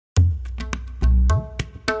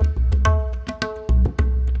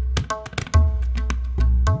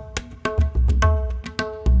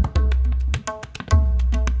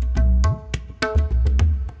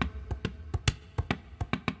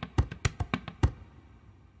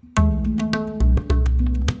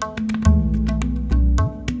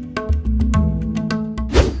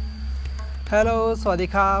Hello,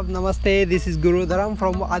 Swadikap, Namaste. This is Guru Dharam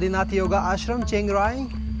from ADINATH Yoga Ashram, Chiang Rai.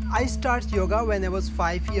 I started yoga when I was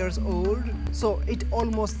 5 years old. So it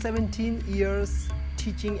almost 17 years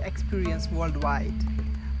teaching experience worldwide.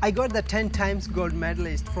 I got the 10 times gold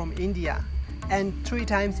medalist from India and 3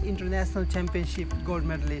 times international championship gold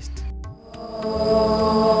medalist.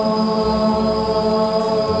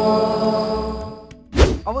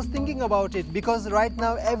 I was thinking about it because right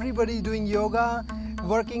now everybody is doing yoga,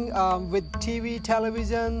 working with TV,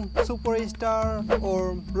 television, superstar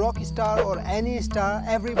or rock star or any star,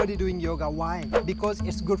 everybody doing yoga. Why? Because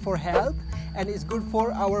it's good for health and it's good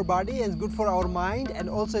for our body and it's good for our mind and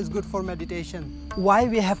also it's good for meditation. Why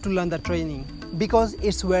we have to learn the training? Because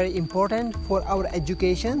it's very important for our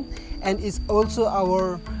education and it's also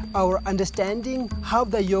our understanding how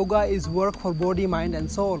the yoga is work for body, mind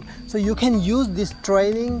and soul. So you can use this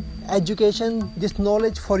training, education, this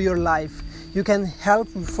knowledge for your life. You can help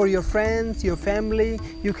for your friends, your family.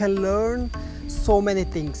 You can learn so many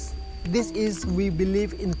things. This is, we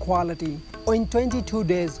believe in quality. In 22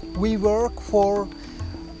 days, we work for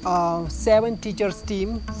 7 teachers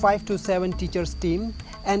team, 5 to 7 teachers team,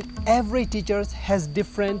 and every teacher has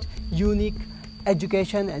different, unique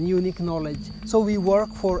education and unique knowledge. So we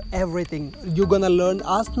work for everything. You're gonna learn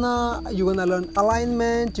asana, you're gonna learn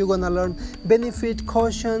alignment, you're gonna learn benefit,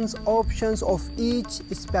 cautions, options of each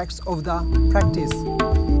aspects of the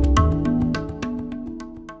practice.